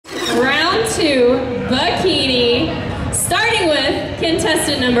to Bikini, starting with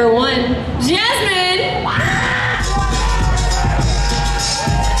contestant number 1, Jasmine.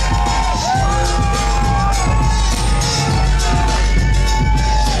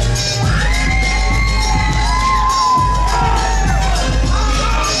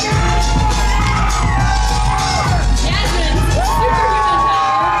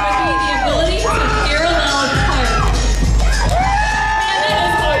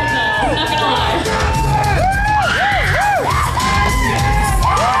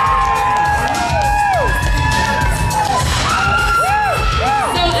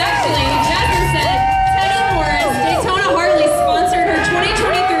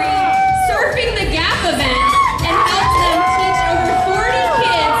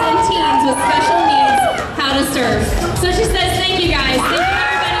 So she says, thank you guys. Thank you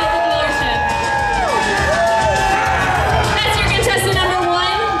everybody at the dealership. That's your contestant number 1,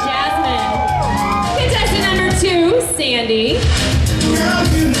 Jasmine. Contestant number 2, Sandy.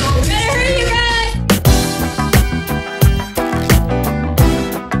 Better hurry, you guys.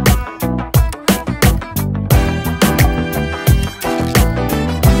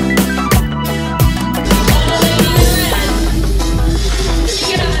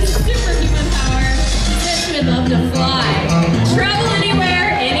 She has superhuman power. She would love to fly. Travel anywhere,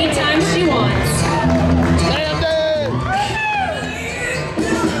 anytime she wants.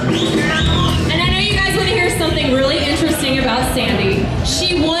 And I know you guys want to hear something really interesting about Sandy.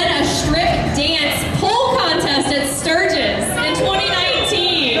 She won a strip dance pole contest at Sturgis in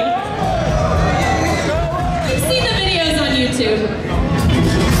 2019. You've seen the videos on YouTube.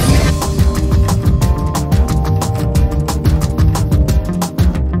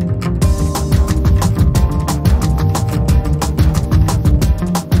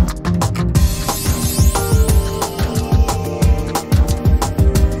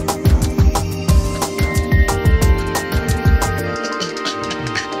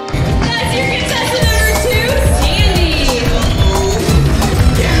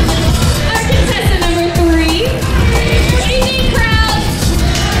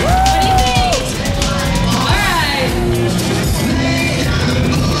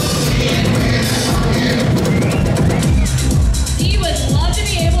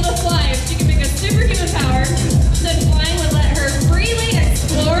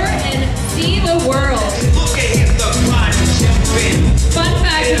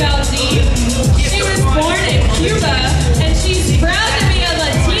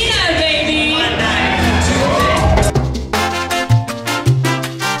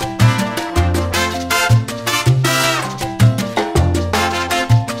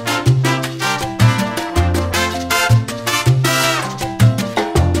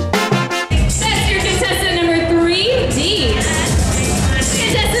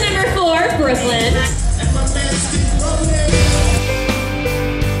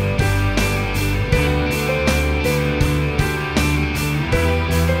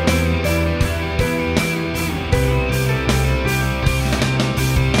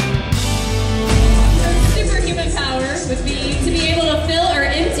 Would be to be able to fill or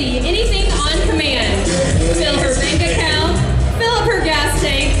empty anything on command. Fill her bank account, fill up her gas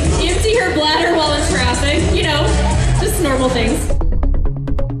tank, empty her bladder while in traffic, you know, just normal things.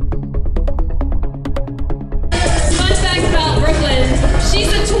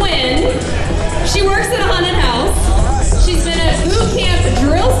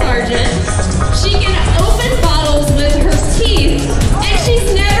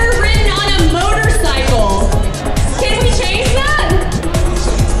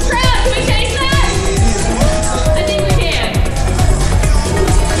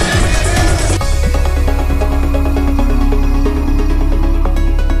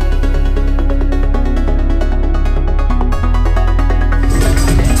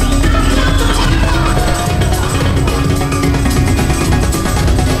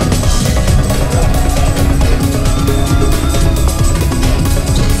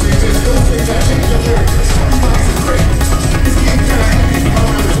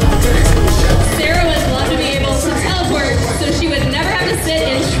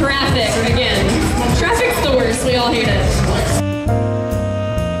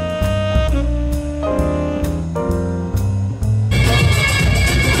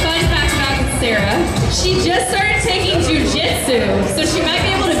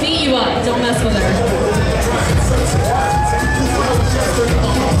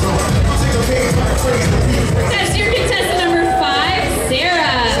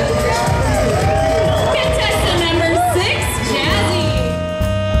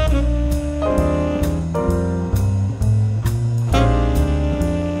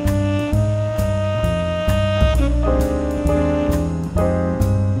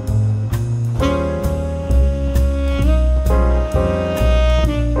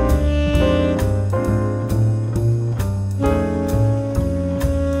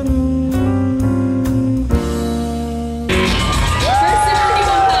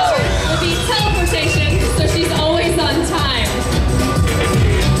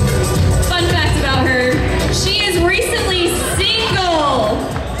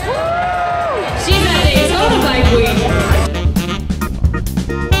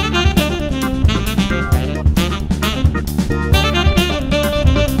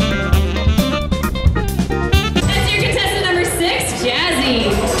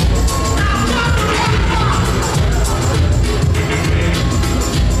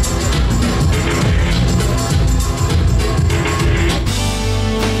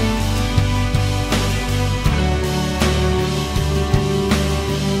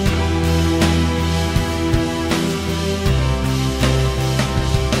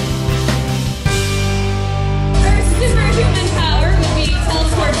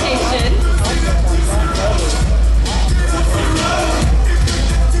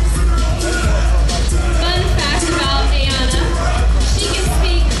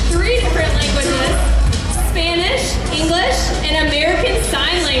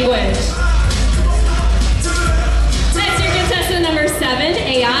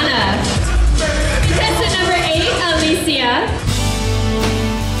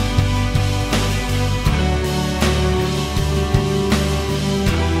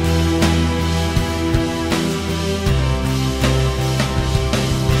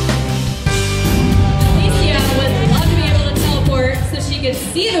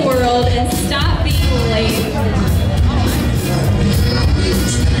 see the world and stop being late.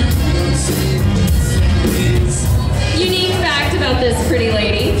 Unique fact about this pretty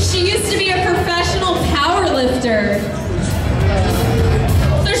lady, she used to be a professional power lifter.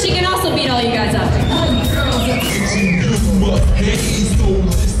 So she can also beat all you guys up.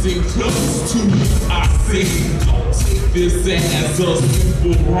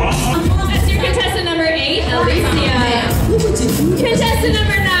 That's your contestant number 8, Alicia. Contestant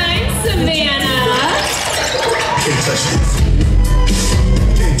number 9, Savannah. Can't touch this.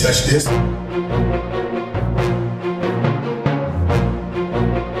 Can't touch this.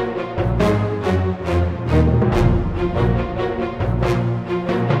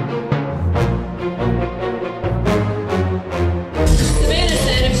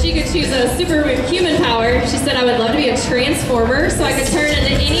 Choose a superhuman power. She said, I would love to be a transformer so I could turn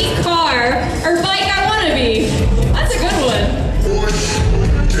into any car or bike I want to be. That's a good one. Boy,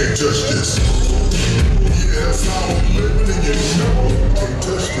 can't touch this. Yes, I'm living in your show. Can't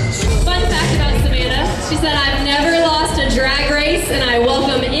touch this. Fun fact about Savannah, she said, I've never lost a drag race and I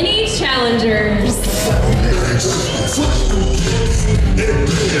welcome any challengers.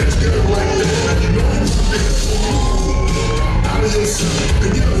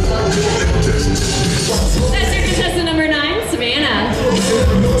 That's your contestant number 9, Savannah.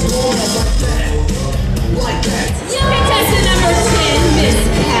 Contestant number 10, Miss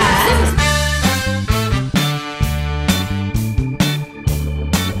Cat.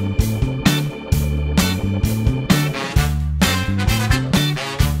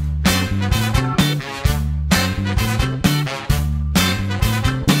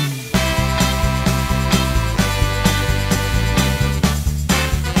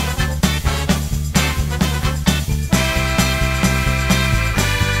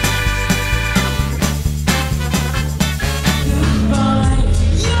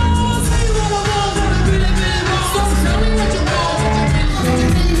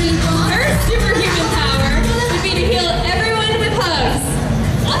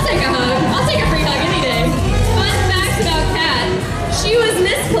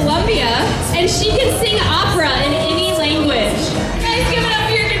 And she can sing opera in any language. Guys, give it up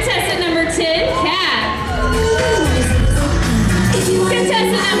for your contestant number 10, Kat.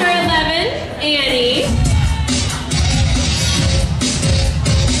 Contestant number 11, Annie.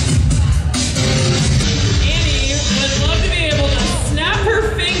 Annie would love to be able to snap her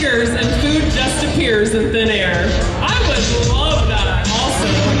fingers and food just appears in thin air. I would love that also.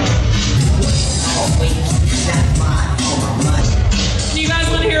 Do you guys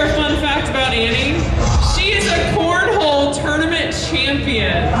want to hear a fun fact about Annie? She is a cornhole tournament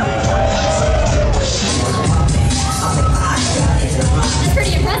champion. That's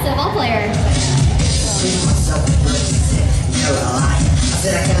pretty impressive. I'll play her.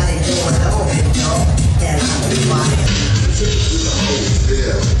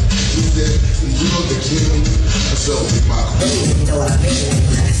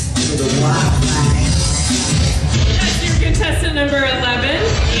 That's your contestant number 11,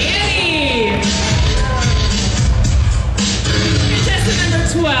 Annie. Contestant number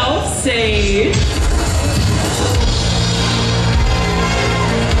 12, Sage.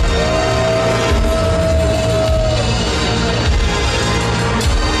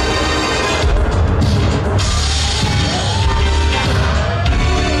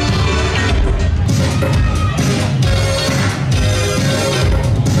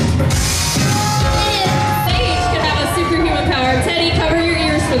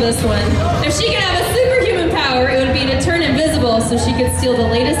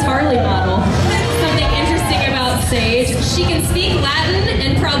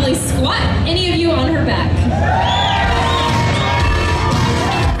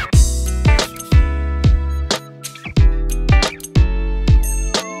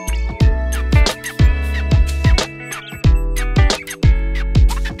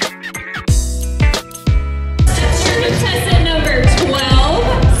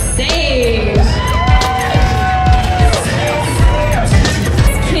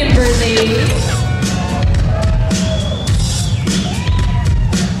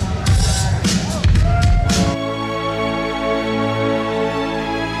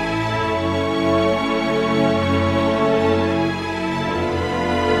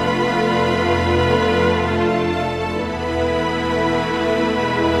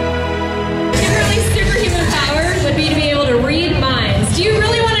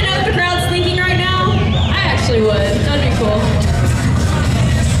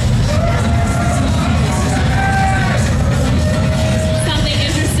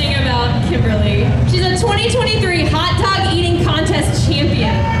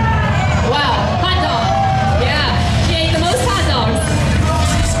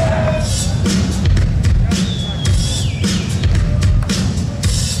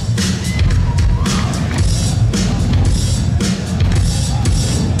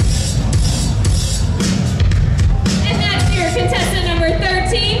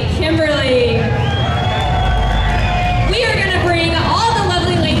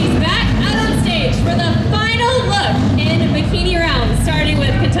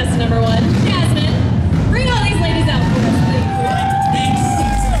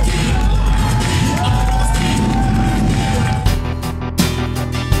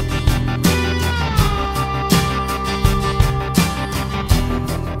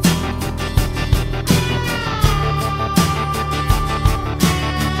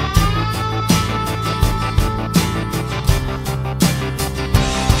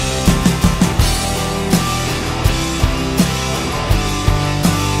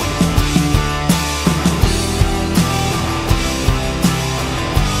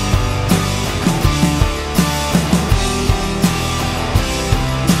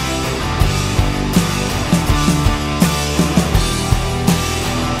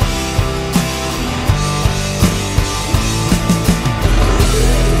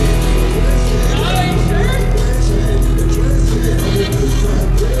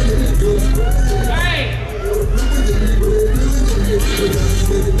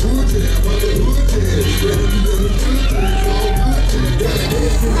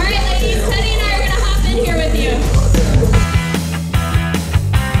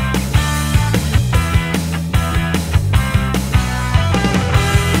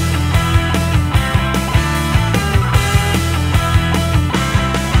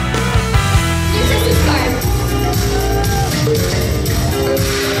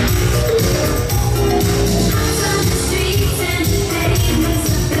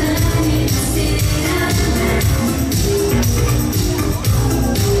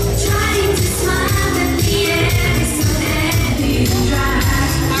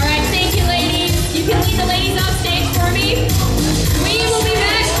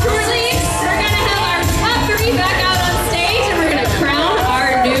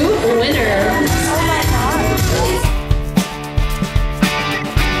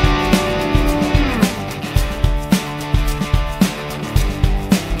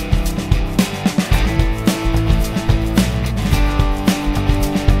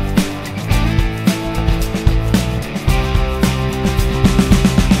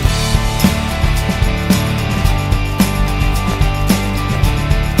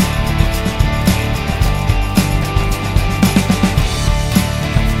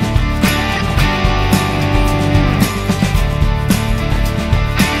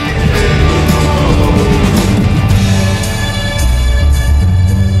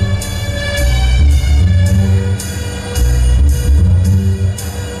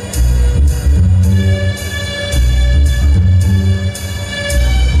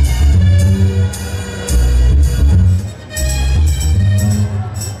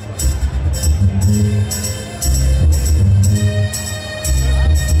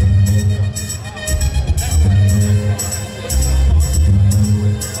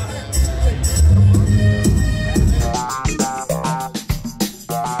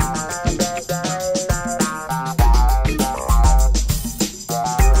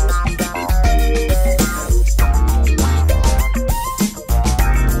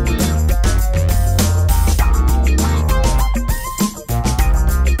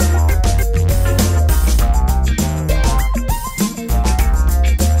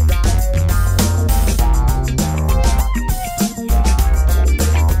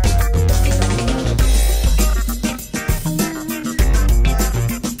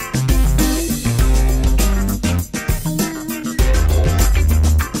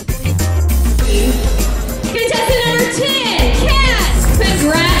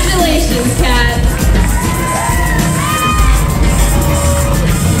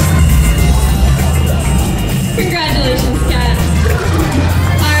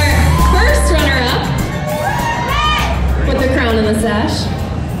 Sash.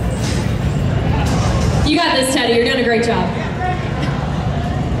 You got this, Teddy. You're doing a great job.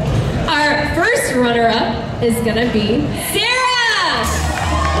 Our first runner-up is gonna be Sarah!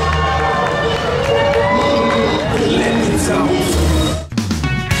 Let me talk.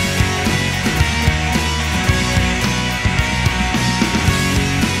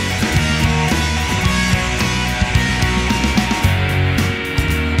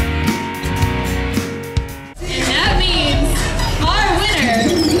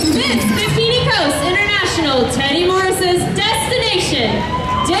 Bikini Coast International Teddy Morris's destination,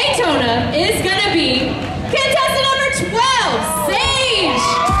 Daytona, is gonna be contestant number 12, Sage!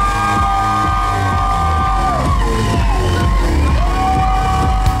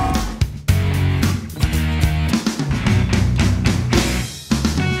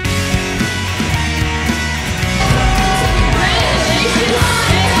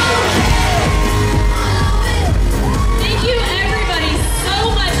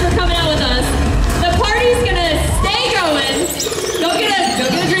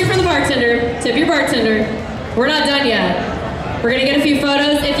 Tip your bartender. We're not done yet. We're gonna get a few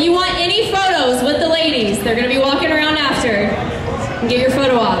photos. If you want any photos with the ladies, they're gonna be walking around after. And get your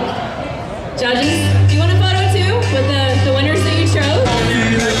photo op. Judges, do you want a photo too with the winners that you chose?